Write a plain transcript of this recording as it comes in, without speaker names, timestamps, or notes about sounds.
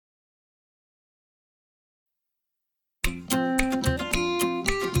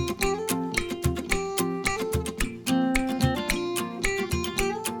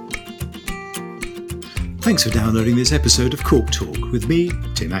Thanks for downloading this episode of Cork Talk with me,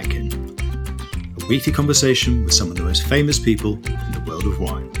 Tim Atkin. A weekly conversation with some of the most famous people in the world of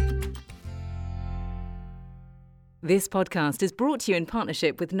wine. This podcast is brought to you in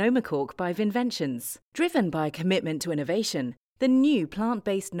partnership with Noma Cork by Vinventions. Driven by a commitment to innovation, the new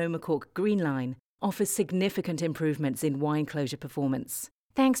plant-based Noma Cork Green Line offers significant improvements in wine closure performance.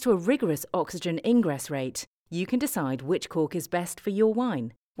 Thanks to a rigorous oxygen ingress rate, you can decide which cork is best for your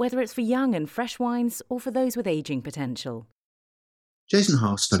wine, whether it's for young and fresh wines or for those with ageing potential. Jason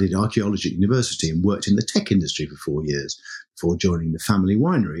Haas studied archaeology at university and worked in the tech industry for 4 years before joining the family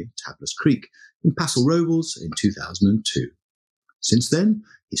winery, Tablas Creek, in Passel Robles in 2002. Since then,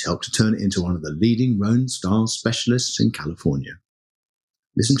 he's helped to turn it into one of the leading Rhone-style specialists in California.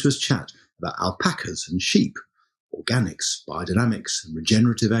 Listen to us chat about alpacas and sheep, organics, biodynamics, and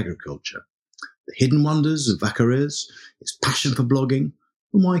regenerative agriculture, the hidden wonders of Vacares, his passion for blogging,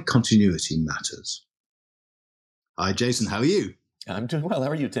 and why continuity matters. Hi, Jason. How are you? I'm doing well. How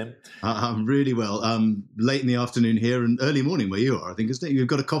are you, Tim? I'm really well. Late in the afternoon here and early morning where you are, I think, isn't it? You've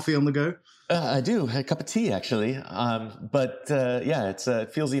got a coffee on the go? I do. A cup of tea, actually.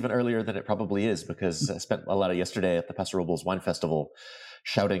 It feels even earlier than it probably is because I spent a lot of yesterday at the Passel Robles Wine Festival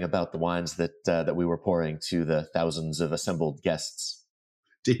shouting about the wines that we were pouring to the thousands of assembled guests.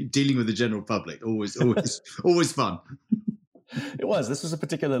 Dealing with the general public, always fun. It was. This was a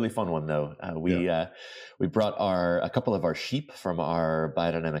particularly fun one, though. We brought a couple of our sheep from our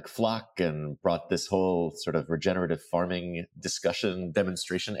biodynamic flock and brought this whole sort of regenerative farming discussion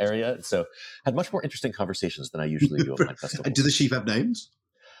demonstration area. And so had much more interesting conversations than I usually do at wine festivals. Do the sheep have names?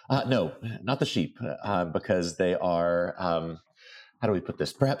 No, not the sheep, because they are, how do we put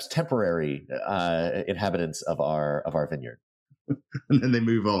this? Perhaps temporary inhabitants of our vineyard. And then they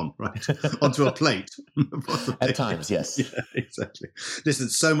move on, right? Onto a plate. At times, yes. Yeah, exactly. Listen,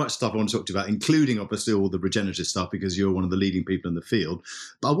 so much stuff I want to talk to you about, including obviously all the regenerative stuff, because you're one of the leading people in the field.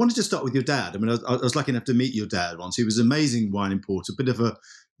 But I wanted to start with your dad. I mean, I was lucky enough to meet your dad once. He was an amazing wine importer, a bit of a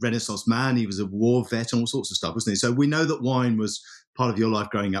Renaissance man. He was a war vet and all sorts of stuff, wasn't he? So we know that wine was part of your life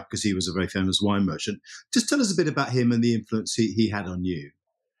growing up because he was a very famous wine merchant. Just tell us a bit about him and the influence he had on you.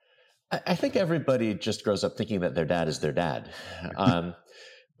 I think everybody just grows up thinking that their dad is their dad.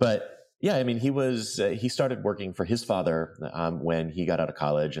 But yeah, I mean, he started working for his father when he got out of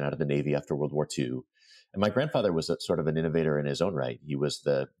college and out of the Navy after World War II. And my grandfather was sort of an innovator in his own right. He was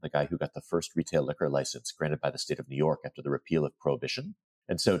the guy who got the first retail liquor license granted by the state of New York after the repeal of Prohibition.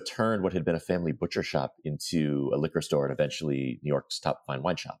 And so turned what had been a family butcher shop into a liquor store and eventually New York's top fine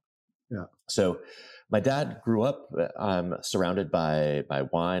wine shop. Yeah. So my dad grew up surrounded by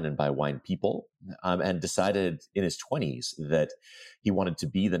wine and by wine people, and decided in his 20s that he wanted to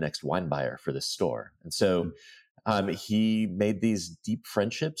be the next wine buyer for this store. And so he made these deep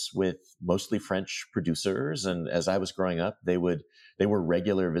friendships with mostly French producers. And as I was growing up, they were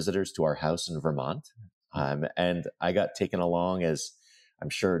regular visitors to our house in Vermont. And I got taken along as, I'm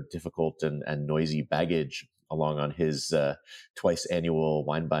sure, difficult and noisy baggage along on his twice annual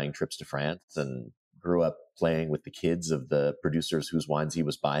wine buying trips to France, and grew up playing with the kids of the producers whose wines he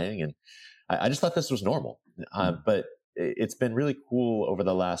was buying. And I just thought this was normal. But it's been really cool over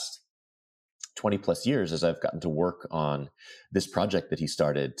the last 20 plus years as I've gotten to work on this project that he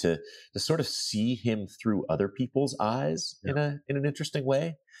started to sort of see him through other people's eyes in an interesting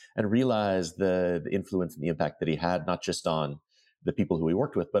way, and realize the influence and the impact that he had, not just on the people who he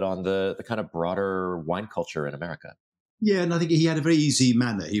worked with, but on the kind of broader wine culture in America. Yeah, and I think he had a very easy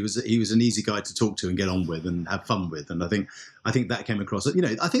manner. He was an easy guy to talk to and get on with and have fun with. And I think that came across. You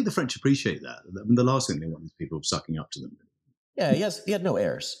know, I think the French appreciate that. The last thing they want is people sucking up to them. Yeah, he had no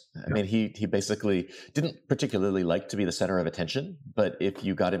airs. I mean, he basically didn't particularly like to be the center of attention, but if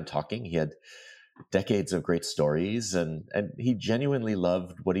you got him talking, he had decades of great stories, and he genuinely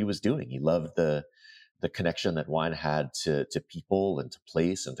loved what he was doing. He loved the connection that wine had to people and to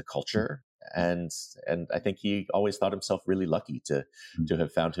place and to culture. And I think he always thought himself really lucky to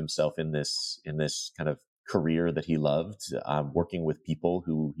have found himself in this kind of career that he loved, working with people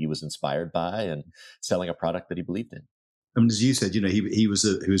who he was inspired by and selling a product that he believed in. I mean, as you said, you know, he was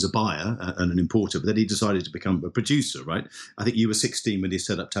a buyer and an importer, but then he decided to become a producer, right? I think you were 16 when he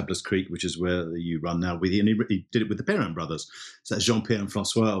set up Tablas Creek, which is where you run now with you, and he did it with the Perrin brothers. So that's Jean-Pierre and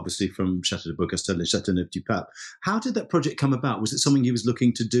François, obviously from Château de Beaucastel and Châteauneuf-du-Pape. How did that project come about? Was it something he was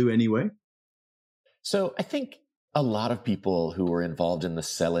looking to do anyway? So I think a lot of people who were involved in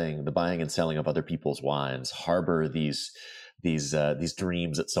the buying and selling of other people's wines harbor these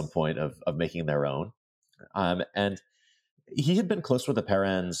dreams at some point of making their own. And he had been close with the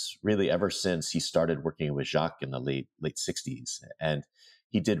Perrins really ever since he started working with Jacques in the late 60s. And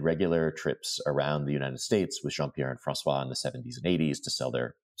he did regular trips around the United States with Jean-Pierre and Francois in the 70s and 80s to sell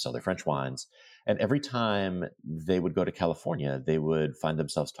their French wines. And every time they would go to California, they would find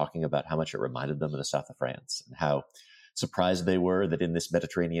themselves talking about how much it reminded them of the south of France and how surprised they were that in this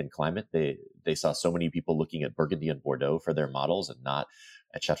Mediterranean climate, they saw so many people looking at Burgundy and Bordeaux for their models and not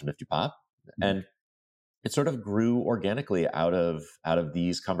at Châteauneuf-du-Pape. Mm-hmm. And it sort of grew organically out of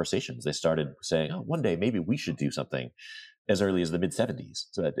these conversations. They started saying, oh, one day maybe we should do something as early as the mid 70s.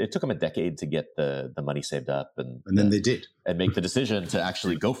 So it took them a decade to get the money saved up and then they did and make the decision to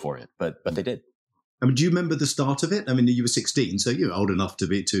actually go for it. But they did. I mean, do you remember the start of it? I mean, you were 16, so you were old enough to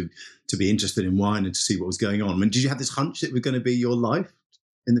be interested in wine and to see what was going on. I mean, did you have this hunch that it was going to be your life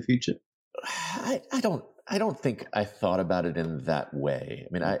in the future? I don't think I thought about it in that way.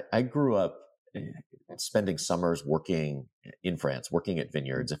 I mean, I grew up spending summers working in France, working at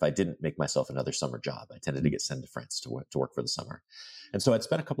vineyards. If I didn't make myself another summer job, I tended to get sent to France to work for the summer. And so I'd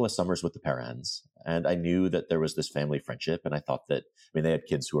spent a couple of summers with the parents, and I knew that there was this family friendship. And I thought that, I mean, they had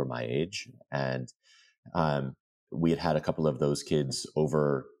kids who were my age, and we had a couple of those kids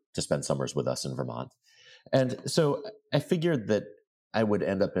over to spend summers with us in Vermont. And so I figured that I would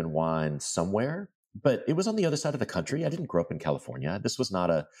end up in wine somewhere, but it was on the other side of the country. I didn't grow up in California. This was not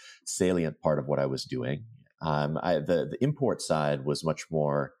a salient part of what I was doing. The import side was much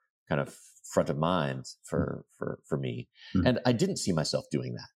more kind of front of mind for me. Mm-hmm. And I didn't see myself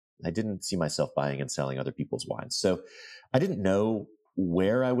doing that. I didn't see myself buying and selling other people's wines. So I didn't know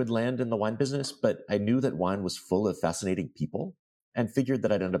where I would land in the wine business, but I knew that wine was full of fascinating people and figured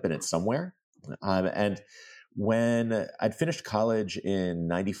that I'd end up in it somewhere. And when I'd finished college in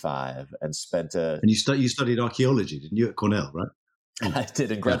 95 and spent and you studied archaeology, didn't you, at Cornell, right? I did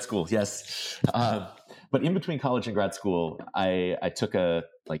in grad school, yes. But in between college and grad school, I took 8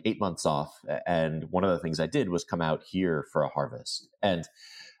 months off. And one of the things I did was come out here for a harvest. And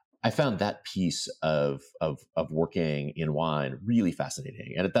I found that piece of working in wine really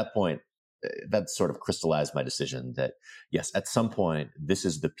fascinating. And at that point, that sort of crystallized my decision that, yes, at some point, this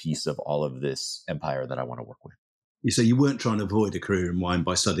is the piece of all of this empire that I want to work with. So you weren't trying to avoid a career in wine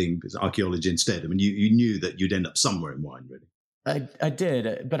by studying archaeology instead. I mean, you knew that you'd end up somewhere in wine, really. I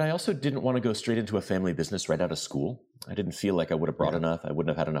did, but I also didn't want to go straight into a family business right out of school. I didn't feel like I would have brought enough. I wouldn't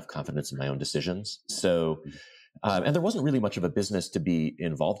have had enough confidence in my own decisions. So, and there wasn't really much of a business to be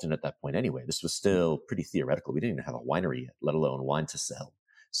involved in at that point anyway. This was still pretty theoretical. We didn't even have a winery yet, let alone wine to sell.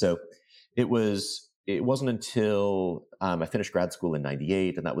 So it wasn't until I finished grad school in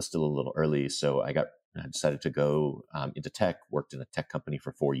 98, and that was still a little early. So I decided to go into tech, worked in a tech company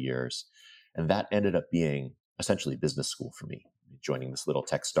for 4 years. And that ended up being essentially business school for me, joining this little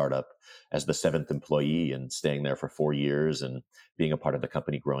tech startup as the 7th employee and staying there for 4 years and being a part of the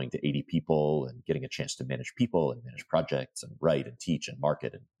company growing to 80 people and getting a chance to manage people and manage projects and write and teach and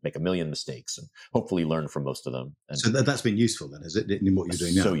market and make a million mistakes and hopefully learn from most of them. And so that's been useful then, is it, in what you're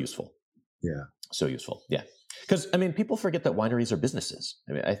doing now? So useful. Yeah. So useful. Yeah. Because, I mean, people forget that wineries are businesses.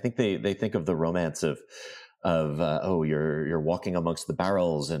 I mean, I think they think of the romance of you're walking amongst the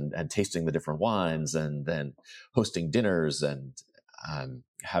barrels and tasting the different wines and then hosting dinners and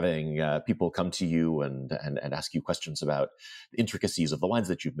having people come to you and ask you questions about the intricacies of the wines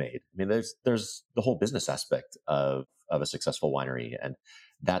that you've made. I mean, there's the whole business aspect of a successful winery, and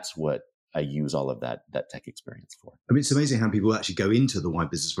that's what I use all of that tech experience for. I mean, it's amazing how people actually go into the wine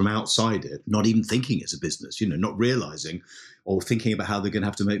business from outside it, not even thinking it's a business, not realizing or thinking about how they're going to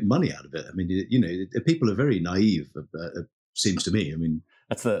have to make money out of it. I mean, people are very naive, seems to me. I mean,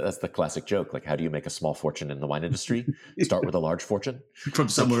 that's the classic joke. Like, how do you make a small fortune in the wine industry? Start with a large fortune from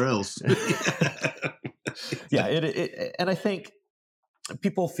somewhere else. Yeah. And I think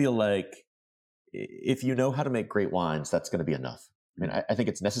people feel like if you know how to make great wines, that's going to be enough. I mean, I think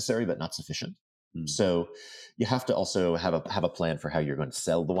it's necessary, but not sufficient. Mm. So you have to also have a plan for how you're going to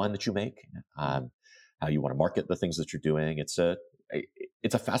sell the wine that you make, how you want to market the things that you're doing. It's a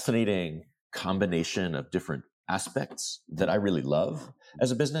fascinating combination of different aspects that I really love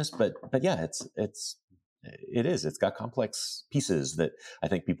as a business. But yeah, it's got complex pieces that I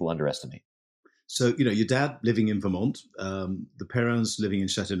think people underestimate. So, your dad living in Vermont, the parents living in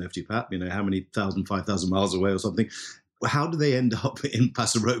Châteauneuf-du-Pape, how many 5,000 miles away or something. How do they end up in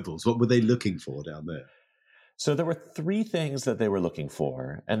Paso Robles? What were they looking for down there? So there were 3 things that they were looking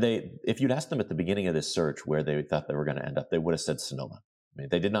for. And if you'd asked them at the beginning of this search where they thought they were going to end up, they would have said Sonoma. I mean,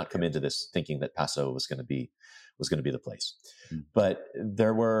 they did not come into this thinking that Paso was going to be the place. Mm. But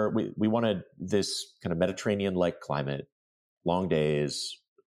we wanted this kind of Mediterranean-like climate, long days,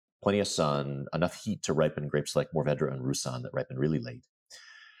 plenty of sun, enough heat to ripen grapes like Mourvèdre and Roussanne that ripen really late.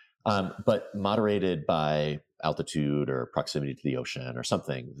 But moderated by altitude or proximity to the ocean or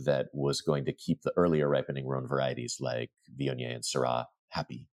something that was going to keep the earlier ripening Rhone varieties like Viognier and Syrah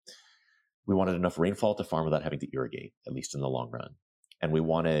happy. We wanted enough rainfall to farm without having to irrigate, at least in the long run. And we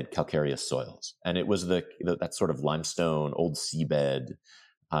wanted calcareous soils. And it was that sort of limestone, old seabed,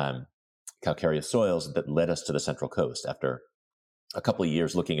 calcareous soils that led us to the Central Coast after a couple of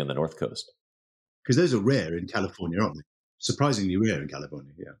years looking in the North Coast. Because those are rare in California, aren't they? Surprisingly rare in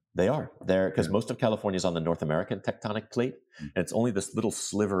California, yeah. They are. They're because most of California is on the North American tectonic plate, and it's only this little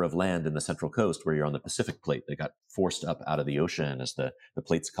sliver of land in the Central Coast where you're on the Pacific plate that got forced up out of the ocean as the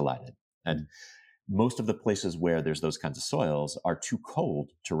plates collided. And most of the places where there's those kinds of soils are too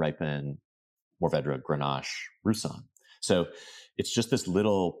cold to ripen Mourvèdre, Grenache, Roussanne. So it's just this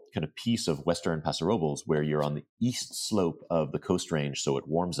little kind of piece of Western Paso Robles where you're on the east slope of the Coast Range, so it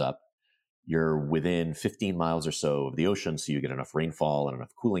warms up. You're within 15 miles or so of the ocean, so you get enough rainfall and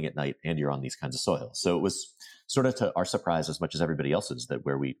enough cooling at night, and you're on these kinds of soils. So it was sort of to our surprise as much as everybody else's that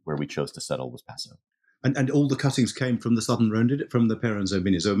where we chose to settle was Paso. And all the cuttings came from the southern Rhone, did it? From the Perrin-Sauvigny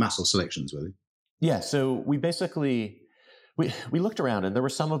vineyards? So massal selections, were they? Yeah, so we basically, we looked around, and there were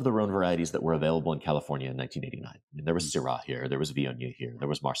some of the Rhone varieties that were available in California in 1989. I mean, there was Syrah here, there was Viognier here, there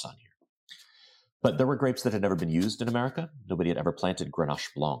was Marsanne here. But there were grapes that had never been used in America. Nobody had ever planted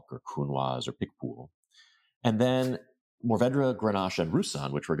Grenache Blanc or Counoise or Picpoul. And then Mourvèdre, Grenache, and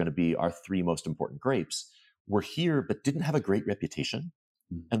Roussanne, which were going to be our three most important grapes, were here but didn't have a great reputation.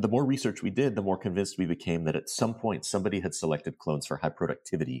 And the more research we did, the more convinced we became that at some point somebody had selected clones for high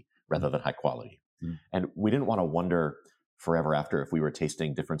productivity rather than high quality. And we didn't want to wonder forever after if we were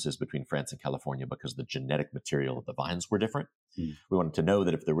tasting differences between France and California because the genetic material of the vines were different. We wanted to know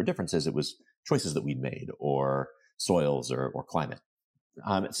that if there were differences, it was choices that we'd made or soils or climate.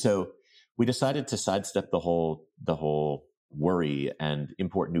 So we decided to sidestep the whole worry and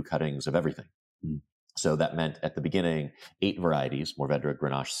import new cuttings of everything. So that meant at the beginning, 8 varieties: Mourvèdre,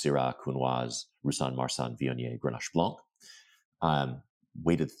 Grenache, Syrah, Counoise, Roussanne, Marsanne, Viognier, Grenache Blanc.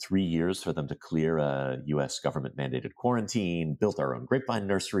 Waited 3 years for them to clear a U.S. government-mandated quarantine, built our own grapevine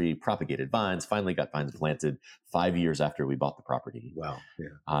nursery, propagated vines, finally got vines planted 5 years after we bought the property. Wow.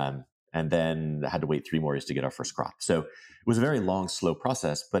 Yeah. And then had to wait 3 more years to get our first crop. So it was a very long, slow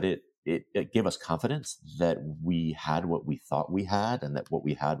process, but it gave us confidence that we had what we thought we had and that what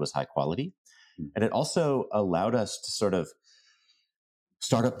we had was high quality. And it also allowed us to sort of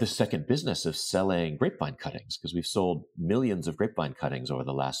start up this second business of selling grapevine cuttings, because we've sold millions of grapevine cuttings over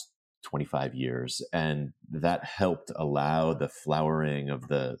the last 25 years. And that helped allow the flowering of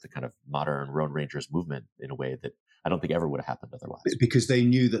the kind of modern Rhone Rangers movement in a way that I don't think ever would have happened otherwise. Because they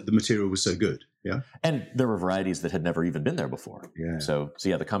knew that the material was so good, yeah? And there were varieties that had never even been there before. Yeah. So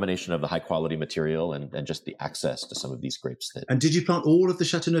yeah, the combination of the high quality material and just the access to some of these grapes. And did you plant all of the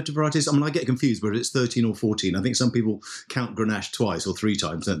Chateauneuf varieties? I mean, I get confused whether it's 13 or 14. I think some people count Grenache twice or 3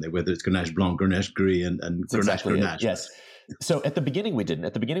 times, don't they? Whether it's Grenache Blanc, Grenache Gris, and Grenache exactly Grenache. Yes. So at the beginning we didn't.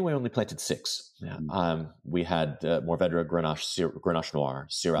 At the beginning we only planted 6. Yeah. We had Mourvèdre, Grenache Noir,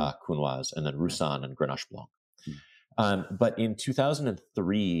 Syrah, Counoise, and then Roussanne and Grenache Blanc. But in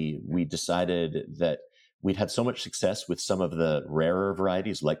 2003, we decided that we'd had so much success with some of the rarer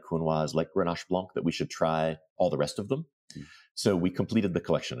varieties like Counoise, like Grenache Blanc, that we should try all the rest of them. So we completed the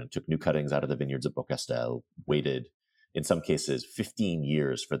collection and took new cuttings out of the vineyards at Beaucastel, waited, in some cases, 15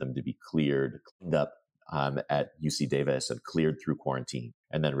 years for them to be cleaned up at UC Davis and cleared through quarantine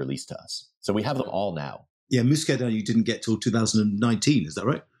and then released to us. So we have them all now. Yeah, Muscadin you didn't get till 2019, is that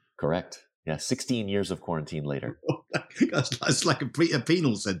right? Correct. Yeah, 16 years of quarantine later. That's like a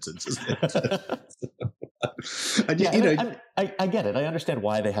penal sentence, isn't it? And yeah, I get it. I understand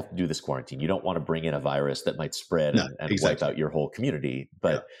why they have to do this quarantine. You don't want to bring in a virus that might spread and exactly. wipe out your whole community.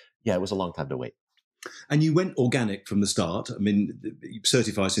 But yeah, it was a long time to wait. And you went organic from the start. I mean, you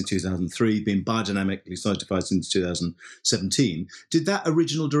certified since 2003, been biodynamically certified since 2017. Did that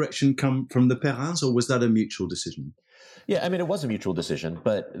original direction come from the Perrins, or was that a mutual decision? Yeah, I mean, it was a mutual decision,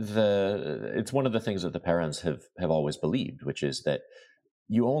 but it's one of the things that the Perrins have always believed, which is that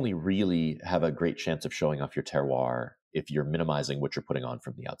you only really have a great chance of showing off your terroir if you're minimizing what you're putting on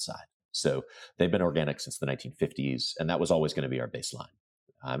from the outside. So they've been organic since the 1950s, and that was always going to be our baseline.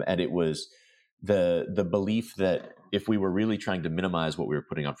 And it was the belief that if we were really trying to minimize what we were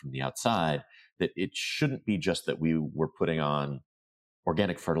putting on from the outside, that it shouldn't be just that we were putting on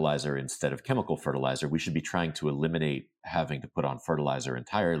organic fertilizer instead of chemical fertilizer. We should be trying to eliminate having to put on fertilizer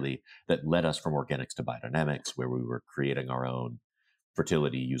entirely. That led us from organics to biodynamics, where we were creating our own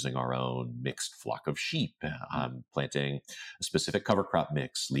fertility using our own mixed flock of sheep, planting a specific cover crop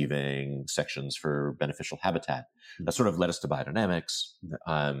mix, leaving sections for beneficial habitat. That sort of led us to biodynamics,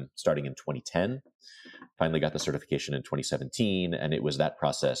 starting in 2010. Finally got the certification in 2017, and it was that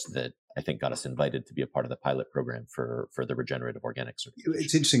process that I think got us invited to be a part of the pilot program for the regenerative organic certification.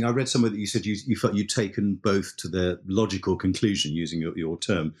 It's interesting. I read somewhere that you said you felt you'd taken both to the logical conclusion, using your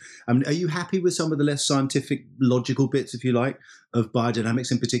term. I mean, are you happy with some of the less scientific, logical bits, if you like, of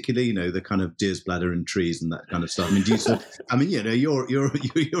biodynamics in particular? You know, the kind of deer's bladder in trees and that kind of stuff. I mean, do you? I mean, you know, you're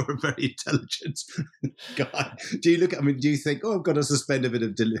a very intelligent guy. Do you look? I mean, do you think, oh, I've got to suspend a bit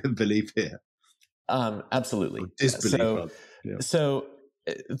of belief here? Absolutely. Disbelief. So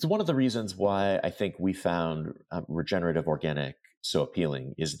it's one of the reasons why I think we found regenerative organic so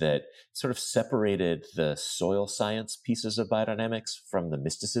appealing, is that it sort of separated the soil science pieces of biodynamics from the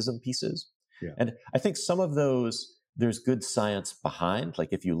mysticism pieces. Yeah. And I think some of those, there's good science behind.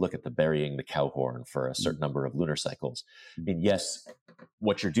 Like if you look at the burying the cow horn for a certain number of lunar cycles, I mean, yes,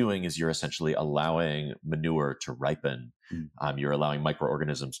 what you're doing is you're essentially allowing manure to ripen. You're allowing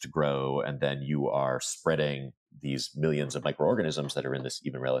microorganisms to grow, and then you are spreading these millions of microorganisms that are in this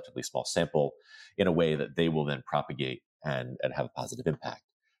even relatively small sample in a way that they will then propagate and have a positive impact.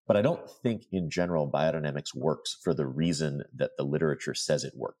 But I don't think in general biodynamics works for the reason that the literature says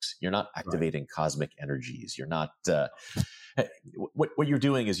it works. You're not activating cosmic energies. You're not, what you're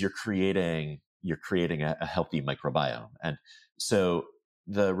doing is you're creating a healthy microbiome. And so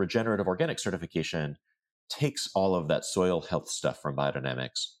the regenerative organic certification takes all of that soil health stuff from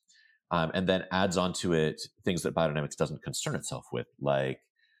biodynamics, and then adds onto it things that biodynamics doesn't concern itself with, like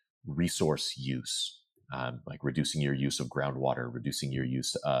resource use, like reducing your use of groundwater, reducing your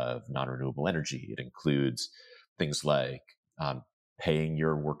use of non-renewable energy. It includes things like paying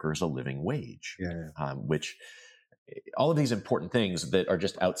your workers a living wage, which all of these important things that are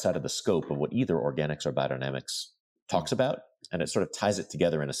just outside of the scope of what either organics or biodynamics talks about, and it sort of ties it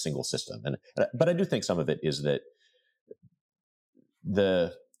together in a single system. But I do think some of it is that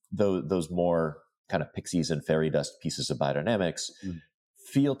those more kind of pixies and fairy dust pieces of biodynamics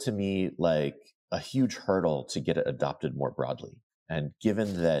feel to me like a huge hurdle to get it adopted more broadly. And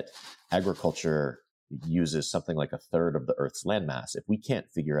given that agriculture uses something like a third of the Earth's landmass, if we can't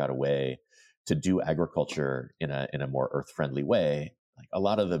figure out a way to do agriculture in a more earth-friendly way, like a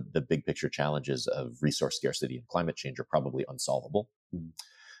lot of the big picture challenges of resource scarcity and climate change are probably unsolvable.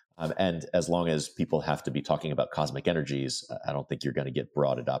 And as long as people have to be talking about cosmic energies, I don't think you're going to get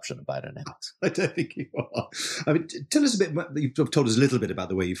broad adoption of biodynamics. I don't think you are. I mean, tell us a bit. You've told us a little bit about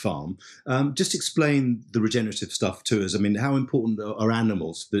the way you farm. Just explain the regenerative stuff to us. I mean, how important are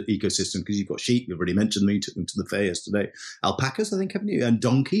animals for the ecosystem? Because you've got sheep. You've already mentioned them. You took them to the fair yesterday. Alpacas, I think, haven't you? And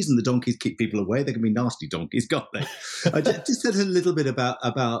donkeys. And the donkeys keep people away. They can be nasty donkeys, can't they? Just tell us a little bit about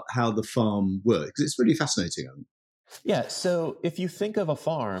how the farm works, because it's really fascinating. Yeah. So if you think of a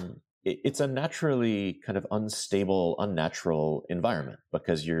farm, it's a naturally kind of unstable, unnatural environment,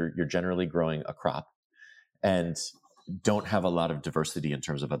 because you're generally growing a crop and don't have a lot of diversity in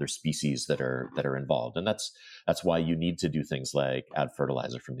terms of other species that are involved. And that's why you need to do things like add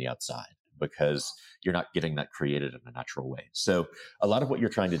fertilizer from the outside, because you're not getting that created in a natural way. So a lot of what you're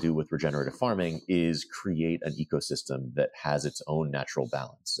trying to do with regenerative farming is create an ecosystem that has its own natural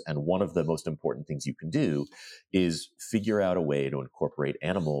balance. And one of the most important things you can do is figure out a way to incorporate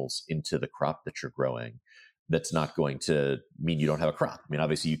animals into the crop that you're growing. That's not going to mean you don't have a crop. I mean,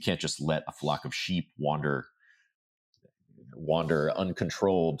 obviously you can't just let a flock of sheep wander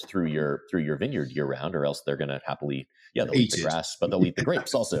uncontrolled through your vineyard year round, or else they're going to happily, they'll eat the grass, but they'll eat the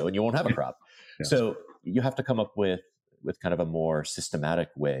grapes also, and you won't have a crop. Yes. So you have to come up with kind of a more systematic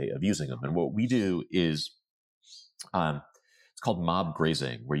way of using them. And what we do is, it's called mob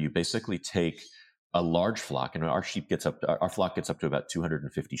grazing, where you basically take a large flock, and our flock gets up to about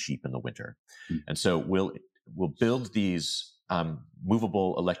 250 sheep in the winter. And so we'll build these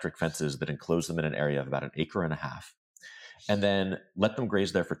movable electric fences that enclose them in an area of about 1.5 acres, and then let them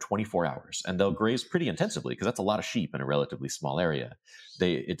graze there for 24 hours. And they'll graze pretty intensively, because that's a lot of sheep in a relatively small area.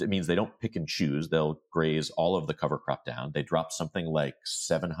 It means they don't pick and choose. They'll graze all of the cover crop down. They drop something like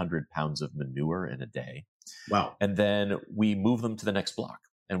 700 pounds of manure in a day. Wow. And then we move them to the next block.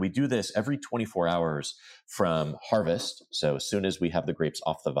 And we do this every 24 hours from harvest, so as soon as we have the grapes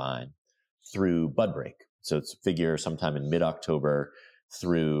off the vine, through bud break. So it's figure sometime in mid-October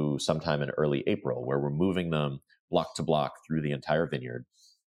through sometime in early April, where we're moving them block to block through the entire vineyard.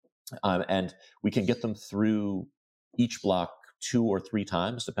 And we can get them through each block 2 or 3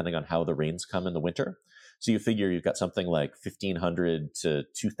 times, depending on how the rains come in the winter. So you figure you've got something like 1,500 to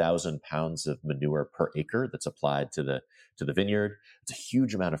 2,000 pounds of manure per acre that's applied to the vineyard. It's a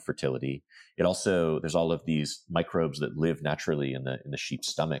huge amount of fertility. It also, there's all of these microbes that live naturally in the sheep's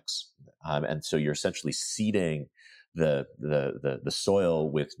stomachs. And so you're essentially seeding the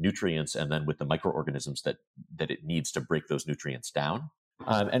soil with nutrients and then with the microorganisms that it needs to break those nutrients down.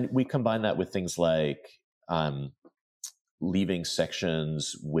 And we combine that with things like leaving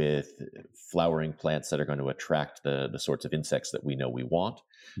sections with flowering plants that are going to attract the sorts of insects that we know we want,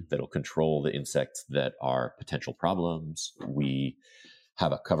 that'll control the insects that are potential problems. We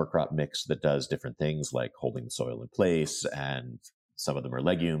have a cover crop mix that does different things like holding the soil in place, and some of them are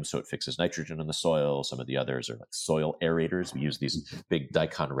legumes, so it fixes nitrogen in the soil. Some of the others are like soil aerators. We use these big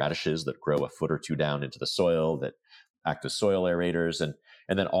daikon radishes that grow a foot or two down into the soil that act as soil aerators. And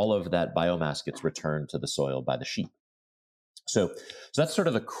then all of that biomass gets returned to the soil by the sheep. So that's sort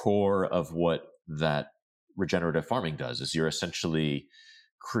of the core of what that regenerative farming does, is you're essentially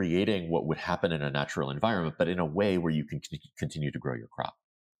creating what would happen in a natural environment, but in a way where you can continue to grow your crop.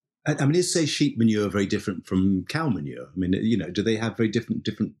 I mean, is, say, sheep manure very different from cow manure? I mean, do they have very different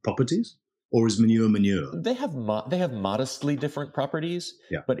properties? Or is manure manure? They have modestly different properties,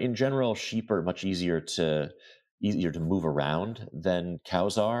 but in general, sheep are much easier to move around than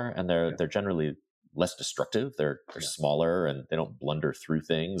cows are, and they're generally less destructive. They're smaller and they don't blunder through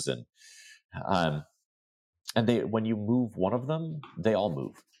things, and they, when you move one of them, they all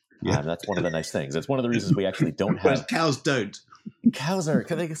move. That's one of the nice things. It's one of the reasons we actually don't have. Whereas cows don't. Cows are,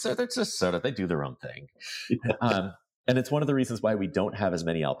 they're just sort of, they do their own thing. And it's one of the reasons why we don't have as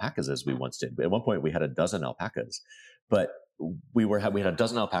many alpacas as we once did. At one point, we had a dozen alpacas, but we had a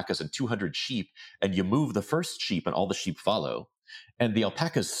dozen alpacas and 200 sheep, and you move the first sheep and all the sheep follow, and the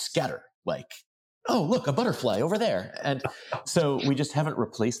alpacas scatter like, oh, look, a butterfly over there. And so we just haven't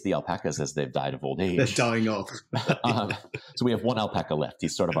replaced the alpacas as they've died of old age. They're dying off. So we have one alpaca left.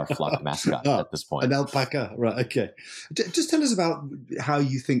 He's sort of our flock mascot at this point. An alpaca, right, okay. Just tell us about how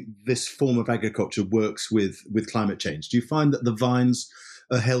you think this form of agriculture works with climate change. Do you find that the vines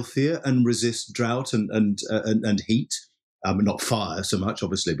are healthier and resist drought and heat? Not fire so much,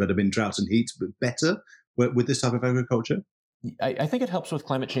 obviously, but I mean drought and heat, but better with this type of agriculture? I think it helps with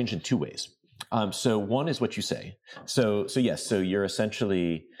climate change in two ways. So one is what you say. So yes, so you're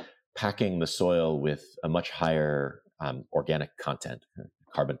essentially packing the soil with a much higher organic content,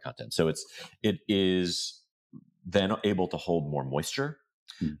 carbon content. So it is then able to hold more moisture,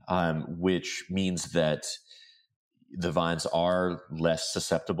 which means that the vines are less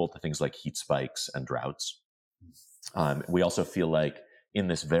susceptible to things like heat spikes and droughts. We also feel like in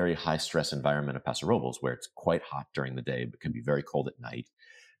this very high stress environment of Paso Robles, where it's quite hot during the day, but can be very cold at night,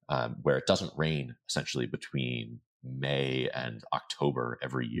 where it doesn't rain essentially between May and October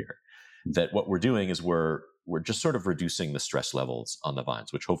every year, that what we're doing is we're just sort of reducing the stress levels on the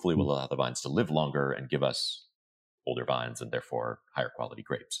vines, which hopefully will allow the vines to live longer and give us older vines and therefore higher quality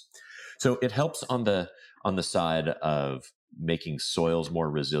grapes. So it helps on the side of making soils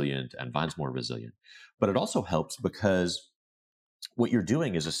more resilient and vines more resilient, but it also helps because what you're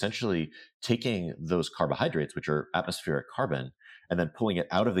doing is essentially taking those carbohydrates, which are atmospheric carbon, and then pulling it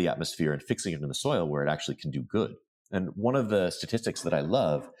out of the atmosphere and fixing it in the soil where it actually can do good. And one of the statistics that I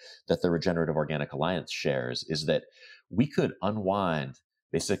love that the Regenerative Organic Alliance shares is that we could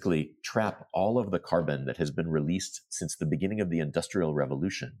basically trap all of the carbon that has been released since the beginning of the Industrial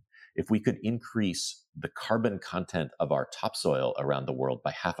Revolution if we could increase the carbon content of our topsoil around the world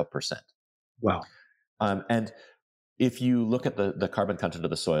by 0.5%. Wow. And if you look at the carbon content of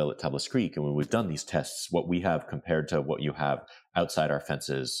the soil at Tablas Creek, and when we've done these tests, what we have compared to what you have outside our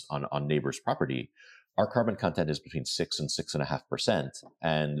fences on neighbors' property, our carbon content is between 6 and 6.5%,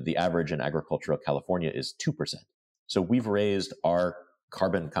 and the average in agricultural California is 2%. So we've raised our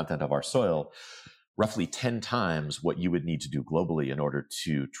carbon content of our soil roughly 10 times what you would need to do globally in order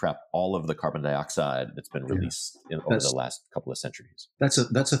to trap all of the carbon dioxide that's been released over the last couple of centuries. That's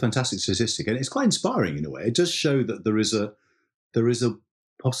a fantastic statistic, and it's quite inspiring in a way. It does show that there is a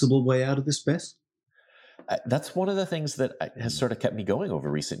possible way out of this mess. That's one of the things that has sort of kept me going over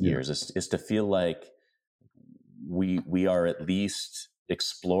recent years is to feel like we are at least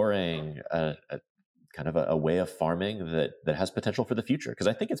exploring a kind of a way of farming that has potential for the future. Because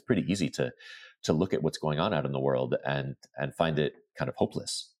I think it's pretty easy to look at what's going on out in the world and find it kind of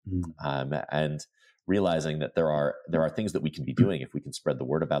hopeless. And realizing that there are things that we can be doing if we can spread the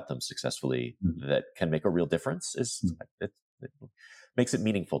word about them successfully that can make a real difference it makes it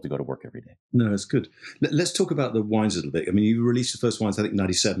meaningful to go to work every day. No, it's good. Let's talk about the wines a little bit. I mean, you released the first wines, I think, in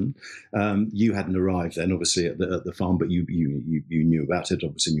 1997. You hadn't arrived then, obviously, at the farm, but you knew about it,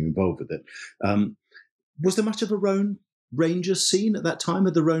 obviously, and you were involved with it. Was there much of a Rhone Ranger scene at that time?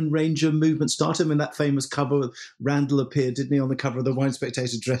 Had the Rhone Ranger movement started? I mean, that famous cover, Randall appeared, didn't he, on the cover of the Wine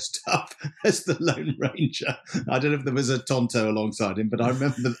Spectator dressed up as the Lone Ranger? I don't know if there was a Tonto alongside him, but I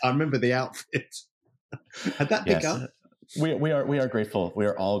remember the outfit. Had that pick up? We are grateful. We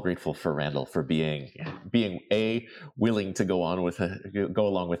are all grateful for Randall for being A, willing to go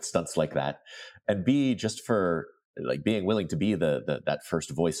along with stunts like that, and B, just for like being willing to be that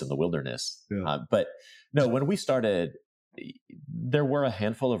first voice in the wilderness. Yeah. But no, when we started, there were a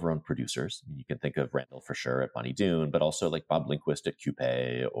handful of Rhone producers. You can think of Randall for sure at Bonnie Doon, but also like Bob Lindquist at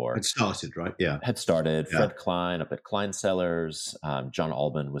Coupé, or Had started, right? Yeah. Had started. Yeah. Fred Klein up at Klein Cellars. John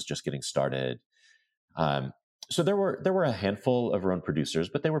Albin was just getting started. So there were a handful of Rhone producers,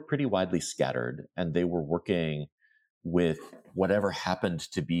 but they were pretty widely scattered, and they were working with whatever happened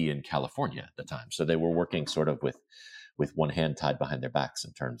to be in California at the time. So they were working sort of with one hand tied behind their backs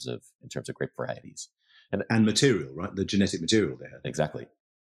in terms of grape varieties and material, right? The genetic material they had. Exactly.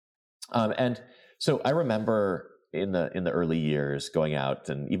 And so I remember in the early years going out,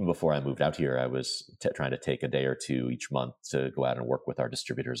 and even before I moved out here, I was trying to take a day or two each month to go out and work with our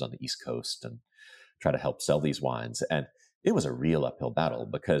distributors on the East Coast and try to help sell these wines. And it was a real uphill battle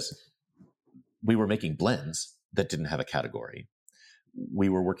because we were making blends that didn't have a category. We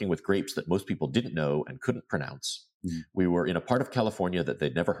were working with grapes that most people didn't know and couldn't pronounce. Mm. We were in a part of California that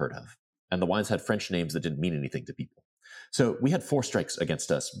they'd never heard of. And the wines had French names that didn't mean anything to people. So we had 4 strikes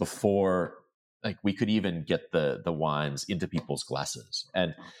against us before we could even get the wines into people's glasses.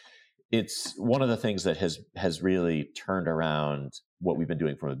 And it's one of the things that has really turned around what we've been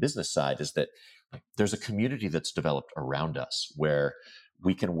doing from a business side is that there's a community that's developed around us where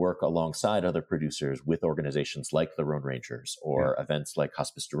we can work alongside other producers with organizations like the Rhone Rangers or events like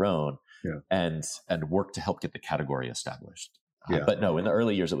Hospice du Rhône and work to help get the category established. But no, in the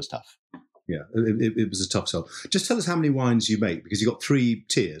early years, it was tough. Yeah, it was a tough sell. Just tell us how many wines you make, because you've got 3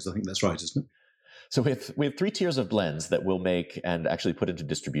 tiers. I think that's right, isn't it? So we have 3 tiers of blends that we'll make and actually put into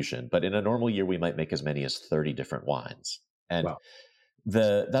distribution. But in a normal year, we might make as many as 30 different wines. And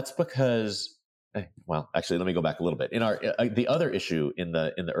that's because... Well, actually, let me go back a little bit. In our the other issue in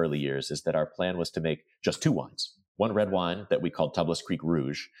the early years is that our plan was to make just 2 wines: one red wine that we called Tablas Creek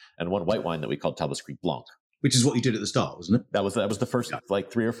Rouge, and one white wine that we called Tablas Creek Blanc. Which is what you did at the start, wasn't it? That was the first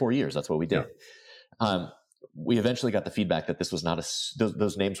 3 or 4 years. That's what we did. Yeah. We eventually got the feedback that this was not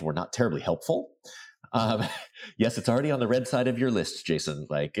those names were not terribly helpful. Yes, it's already on the red side of your list, Jason.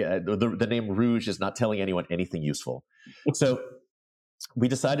 The name Rouge is not telling anyone anything useful. So we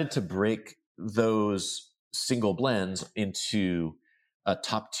decided to break those single blends into a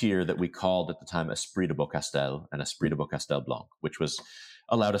top tier that we called at the time Esprit de Beaucastel and Esprit de Beaucastel Blanc, which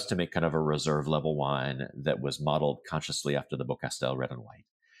allowed us to make kind of a reserve level wine that was modeled consciously after the Beaucastel red and white.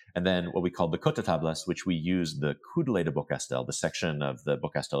 And then what we called the Côte de Tablas, which we used the Coudelet de Beaucastel, the section of the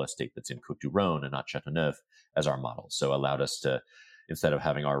Beaucastel estate that's in Côte du Rhône and not Châteauneuf, as our model. So allowed us to, instead of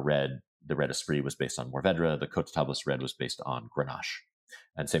having the red Esprit was based on Mourvèdre, the Côte de Tablas red was based on Grenache.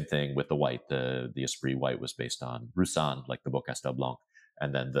 And same thing with the white. The Esprit white was based on Roussanne, like the Beaucastel Blanc.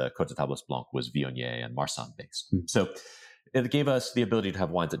 And then the Côte de Tablas Blanc was Viognier and Marsanne based. Mm. So it gave us the ability to have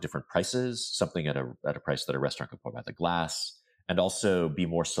wines at different prices, something at a price that a restaurant could pour by the glass, and also be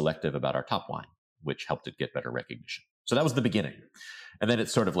more selective about our top wine, which helped it get better recognition. So that was the beginning. And then it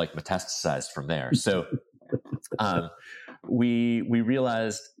sort of metastasized from there. So we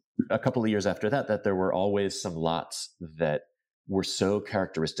realized a couple of years after that there were always some lots that were so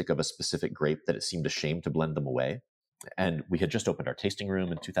characteristic of a specific grape that it seemed a shame to blend them away. And we had just opened our tasting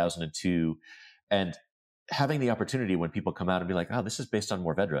room in 2002. And having the opportunity when people come out and be like, oh, this is based on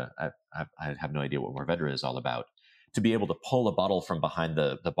Mourvèdre. I have no idea what Mourvèdre is all about. To be able to pull a bottle from behind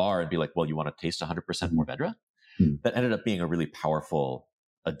the bar and be like, well, you want to taste 100% Mourvèdre? Mm. That ended up being a really powerful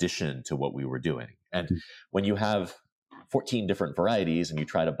addition to what we were doing. And when you have 14 different varieties and you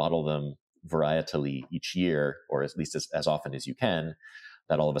try to bottle them varietally each year, or at least as often as you can,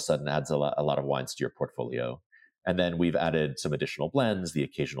 that all of a sudden adds a lot of wines to your portfolio. And then we've added some additional blends, the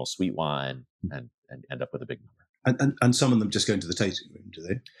occasional sweet wine, and end up with a big number. And some of them just go into the tasting room, do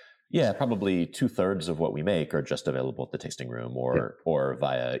they? Yeah, probably 2/3 of what we make are just available at the tasting room or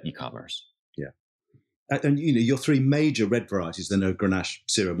via e-commerce. Yeah. And your 3 major red varieties then are Grenache,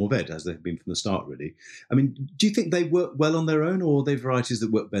 Syrah, Mourvèdre, as they've been from the start, really. I mean, do you think they work well on their own, or are they varieties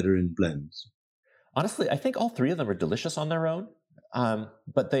that work better in blends? Honestly, I think all 3 of them are delicious on their own,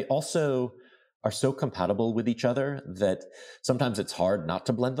 but they also are so compatible with each other that sometimes it's hard not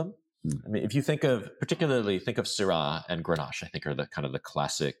to blend them. I mean, if you particularly think of Syrah and Grenache, I think are the kind of the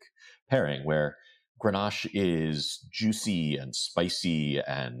classic pairing where Grenache is juicy and spicy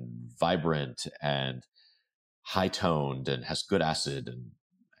and vibrant and high toned and has good acid and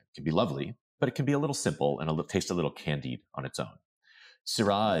can be lovely, but it can be a little simple and taste a little candied on its own.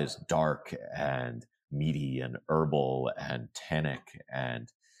 Syrah is dark and meaty and herbal and tannic and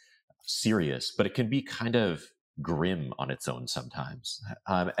serious, but it can be kind of grim on its own sometimes.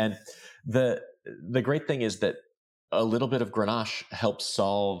 And the great thing is that a little bit of Grenache helps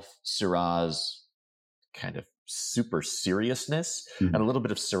solve Syrah's kind of super seriousness, and a little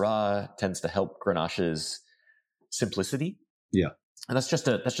bit of Syrah tends to help Grenache's simplicity. Yeah. And that's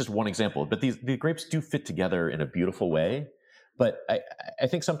just one example. But the grapes do fit together in a beautiful way. But I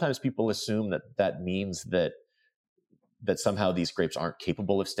think sometimes people assume that means that somehow these grapes aren't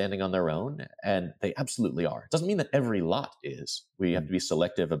capable of standing on their own, and they absolutely are. It doesn't mean that every lot is. We have to be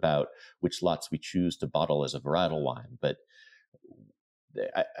selective about which lots we choose to bottle as a varietal wine. But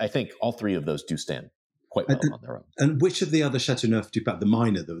I think all three of those do stand quite well on their own. And which of the other Chateauneuf du Pape,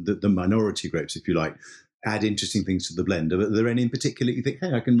 the minority grapes, if you like, add interesting things to the blend? Are there any in particular you think,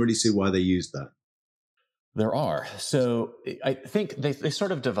 hey, I can really see why they use that? There are. So I think they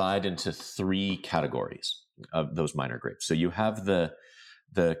sort of divide into three categories of those minor grapes. So you have the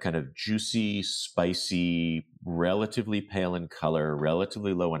kind of juicy, spicy, relatively pale in color,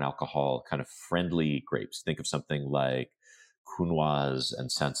 relatively low in alcohol, kind of friendly grapes. Think of something like Counoise and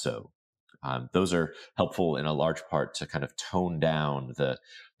Sanso. Those are helpful in a large part to kind of tone down the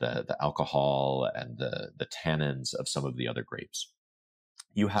alcohol and the tannins of some of the other grapes.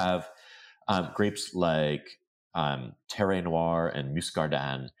 You have grapes like Terre Noire and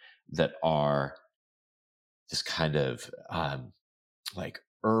Muscardin that are this kind of like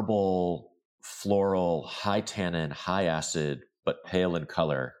herbal, floral, high tannin, high acid, but pale in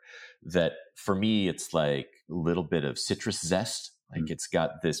color. That for me, it's like a little bit of citrus zest. Like it's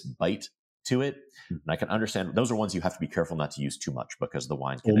got this bite to it. And I can understand those are ones you have to be careful not to use too much because the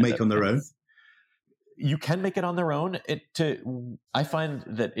wine can make on their own. You can make it on their own. I find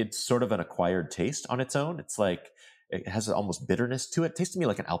that it's sort of an acquired taste on its own. It's like it has almost bitterness to it. It tastes to me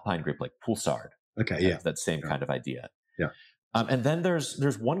like an alpine grape, like Poulsard. Okay, yeah, that same kind of idea. Yeah, and then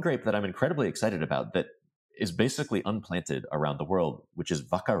there's one grape that I'm incredibly excited about that is basically unplanted around the world, which is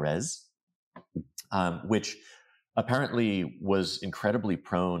Vaccarez, which apparently was incredibly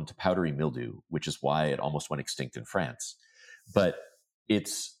prone to powdery mildew, which is why it almost went extinct in France. But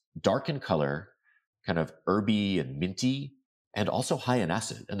it's dark in color, kind of herby and minty, and also high in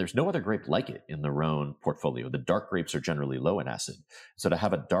acid. And there's no other grape like it in the Rhone portfolio. The dark grapes are generally low in acid. So to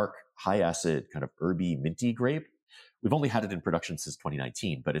have a dark, high acid, kind of herby, minty grape, we've only had it in production since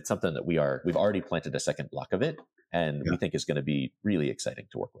 2019, but it's something that we've already planted a second block of it, and we think is going to be really exciting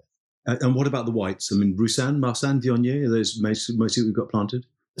to work with. And what about the whites? I mean, Roussanne, Marsanne, Viognier, are those mostly we've got planted?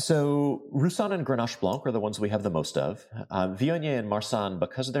 So Roussanne and Grenache Blanc are the ones we have the most of. Viognier and Marsanne,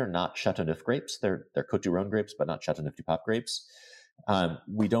 because they're not Chateauneuf grapes, they're Côte du Rhône grapes, but not Chateauneuf du Pape grapes.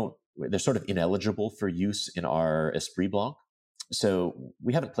 They're sort of ineligible for use in our Esprit Blanc. So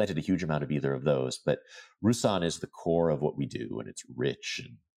we haven't planted a huge amount of either of those, but Roussanne is the core of what we do, and it's rich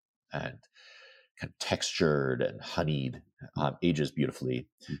and kind of textured and honeyed, ages beautifully.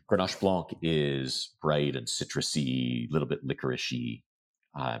 Grenache Blanc is bright and citrusy, a little bit licoricey,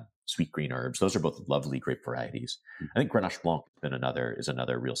 sweet green herbs. Those are both lovely grape varieties. I think Grenache Blanc is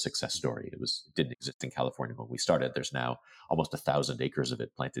another real success story. It didn't exist in California when we started. There's now almost 1,000 acres of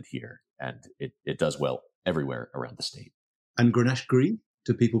it planted here, and it does well everywhere around the state. And Grenache Gris,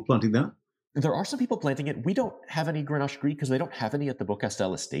 to people planting that? There are some people planting it. We don't have any Grenache Gris because they don't have any at the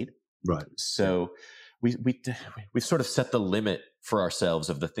Beaucastel estate. Right. So we sort of set the limit for ourselves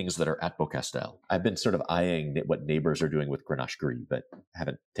of the things that are at Beaucastel. I've been sort of eyeing what neighbors are doing with Grenache Gris, but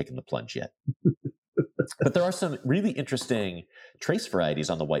haven't taken the plunge yet. But there are some really interesting trace varieties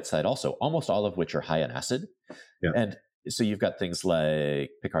on the white side also, almost all of which are high in acid. Yeah. And so you've got things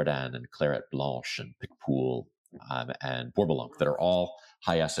like Picardin and Clairette Blanche and Picpoul and Bourboulon that are all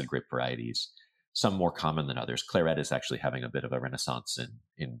high acid grape varieties. Some more common than others. Clairette is actually having a bit of a renaissance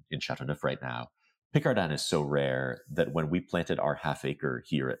in Chateauneuf right now. Picardin is so rare that when we planted our half acre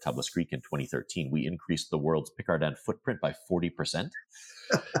here at Tablas Creek in 2013, we increased the world's Picardin footprint by 40%.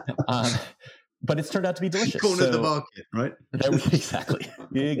 But it's turned out to be delicious. Cornered the market, right?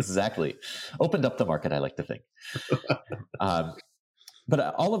 Exactly. Opened up the market, I like to think.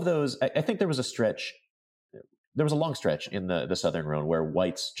 But all of those, I think there was a long stretch in the Southern Rhone where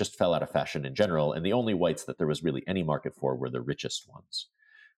whites just fell out of fashion in general, and the only whites that there was really any market for were the richest ones.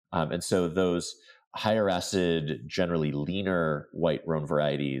 And so those higher acid, generally leaner white Rhone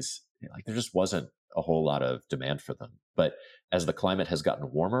varieties, there just wasn't a whole lot of demand for them. But as the climate has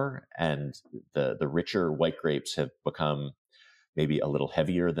gotten warmer and the richer white grapes have become maybe a little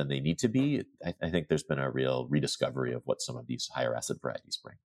heavier than they need to be, I think there's been a real rediscovery of what some of these higher acid varieties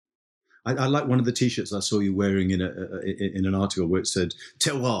bring. I like one of the T-shirts I saw you wearing in an article where it said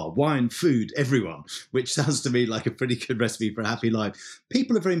 "Terroir, wine, food, everyone," which sounds to me like a pretty good recipe for a happy life.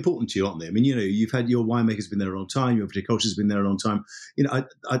 People are very important to you, aren't they? I mean, you've had your winemaker's been there a long time, your viticulture's been there a long time.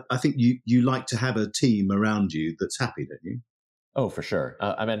 I think you like to have a team around you that's happy, don't you? Oh, for sure.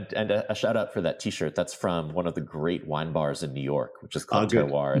 And a shout out for that T-shirt. That's from one of the great wine bars in New York, which is called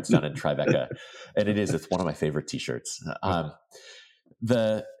Terroir. It's down in Tribeca, and it's one of my favorite T-shirts.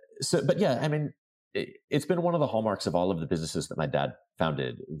 But yeah, I mean, it's been one of the hallmarks of all of the businesses that my dad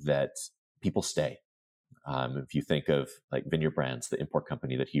founded that people stay. If you think of like Vineyard Brands, the import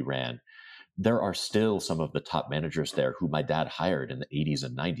company that he ran, there are still some of the top managers there who my dad hired in the 80s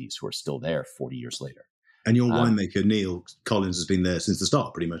and 90s who are still there 40 years later. And your winemaker, Neil Collins, has been there since the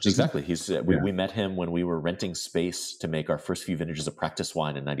start, pretty much. Exactly. We met him when we were renting space to make our first few vintages of practice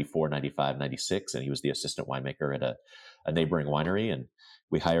wine in 94, 95, 96. And he was the assistant winemaker at a neighboring winery. And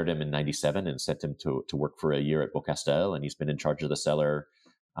we hired him in 97 and sent him to work for a year at Beaucastel. And he's been in charge of the cellar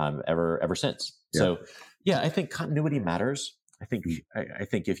ever since. Yeah. So, yeah, I think continuity matters. I think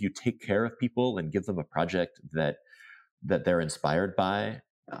if you take care of people and give them a project that they're inspired by,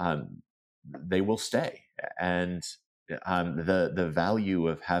 they will stay. And the value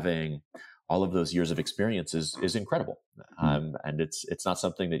of having all of those years of experience is incredible. And it's not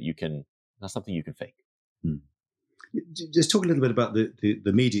something that you can fake. Just talk a little bit about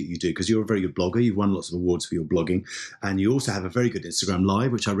the media you do, because you're a very good blogger. You've won lots of awards for your blogging, and you also have a very good Instagram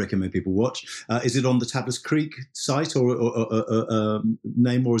Live, which I recommend people watch. Is it on the Tablas Creek site or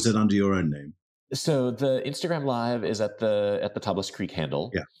name, or is it under your own name? So the Instagram Live is at the Tablas Creek handle.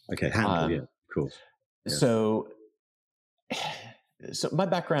 Yeah. Okay. Handle. Yeah. Cool. Yeah. So my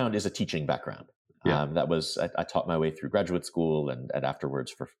background is a teaching background. Yeah. I taught my way through graduate school and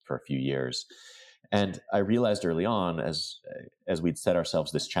afterwards for a few years. And I realized early on, as we'd set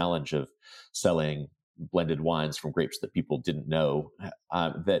ourselves this challenge of selling blended wines from grapes that people didn't know,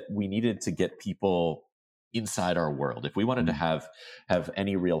 that we needed to get people inside our world. If we wanted to have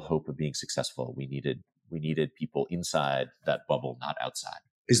any real hope of being successful, we needed people inside that bubble, not outside.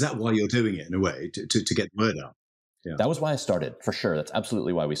 Is that why you're doing it in a way, to get the word out? Yeah. That was why I started, for sure. That's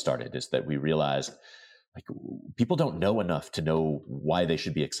absolutely why we started, is that we realized like people don't know enough to know why they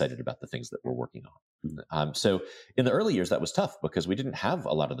should be excited about the things that we're working on. So in the early years, that was tough because we didn't have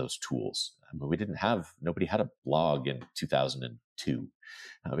a lot of those tools. Nobody had a blog in 2002.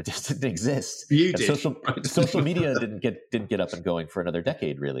 It just didn't exist. You did. Social media didn't get up and going for another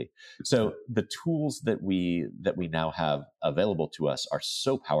decade, really. So the tools that we now have available to us are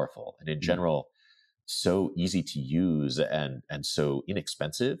so powerful and in general so easy to use and so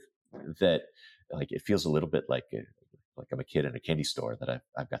inexpensive that like it feels a little bit like I'm a kid in a candy store that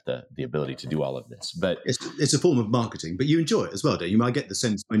I've got the ability to do all of this. But it's a form of marketing, but you enjoy it as well, don't you? I get the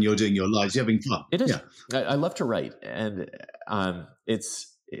sense when you're doing your lives, you're having fun. It is. Yeah. I love to write, and this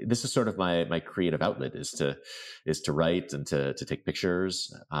is sort of my creative outlet is to write and to take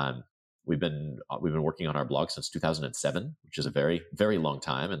pictures. We've been working on our blog since 2007, which is a very, very long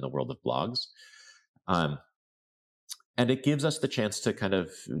time in the world of blogs. And it gives us the chance to kind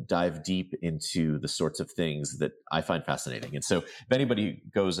of dive deep into the sorts of things that I find fascinating. And so if anybody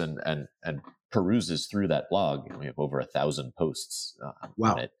goes and peruses through that blog, we have over 1,000 posts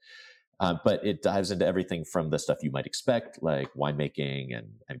on it. But it dives into everything from the stuff you might expect, like winemaking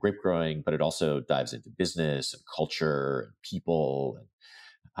and grape growing, but it also dives into business and culture and people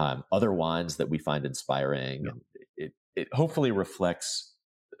and other wines that we find inspiring. Yeah. And it hopefully reflects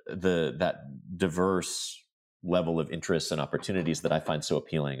that diverse level of interests and opportunities that I find so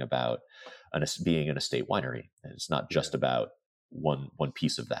appealing about being an estate winery. And it's not just about one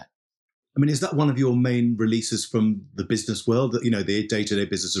piece of that. I mean, is that one of your main releases from the business world? That the day-to-day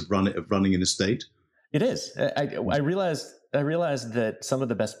business of running an estate? It is. I realized that some of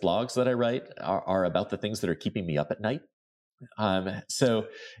the best blogs that I write are about the things that are keeping me up at night. So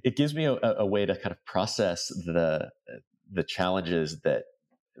it gives me a way to kind of process the challenges that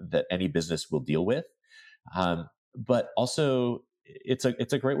any business will deal with. But also it's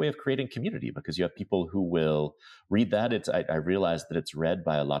a great way of creating community because you have people who will read that. I realize that it's read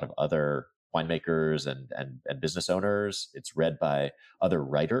by a lot of other winemakers and business owners. It's read by other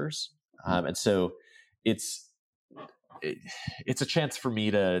writers. And so it's a chance for me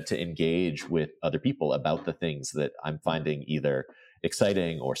to engage with other people about the things that I'm finding either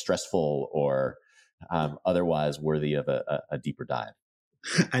exciting or stressful or otherwise worthy of a deeper dive.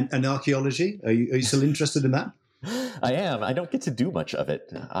 And archaeology? Are you still interested in that? I am. I don't get to do much of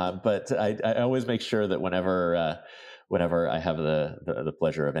it, but I always make sure that whenever whenever I have the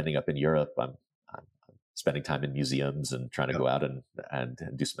pleasure of ending up in Europe, I'm spending time in museums and trying to go out and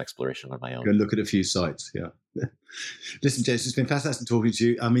do some exploration on my own. Go and look at a few sites, yeah. Listen, Jason, it's been fascinating talking to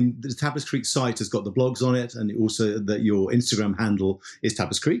you. I mean, the Tablets Creek site has got the blogs on it, and also that your Instagram handle is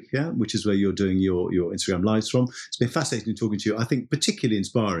Tablets Creek, yeah, which is where you're doing your Instagram lives from. It's been fascinating talking to you. I think particularly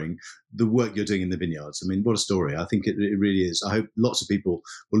inspiring the work you're doing in the vineyards. I mean, what a story. I think it really is. I hope lots of people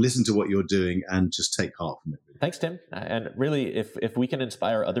will listen to what you're doing and just take heart from it. Thanks, Tim. And really, if we can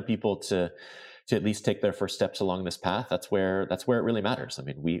inspire other people to at least take their first steps along this path, that's where it really matters. I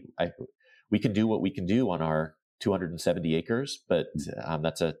mean, we can do what we can do on our 270 acres, but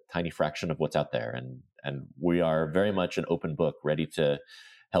that's a tiny fraction of what's out there. And we are very much an open book, ready to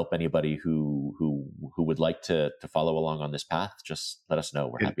help anybody who would like to follow along on this path. Just let us know.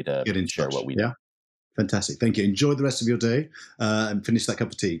 We're happy to share what we do. Yeah, fantastic. Thank you. Enjoy the rest of your day and finish that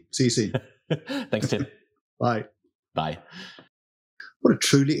cup of tea. See you soon. Thanks, Tim. Bye. Bye. What a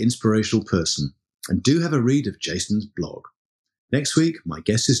truly inspirational person. And do have a read of Jason's blog. Next week, my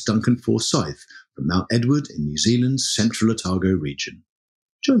guest is Duncan Forsyth from Mount Edward in New Zealand's Central Otago region.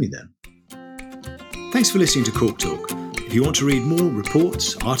 Join me then. Thanks for listening to Cork Talk. If you want to read more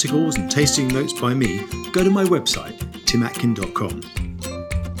reports, articles and tasting notes by me, go to my website, timatkin.com.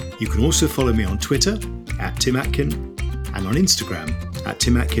 You can also follow me on Twitter @TimAtkin and on Instagram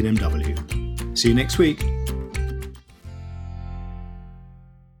 @TimAtkinMW. See you next week.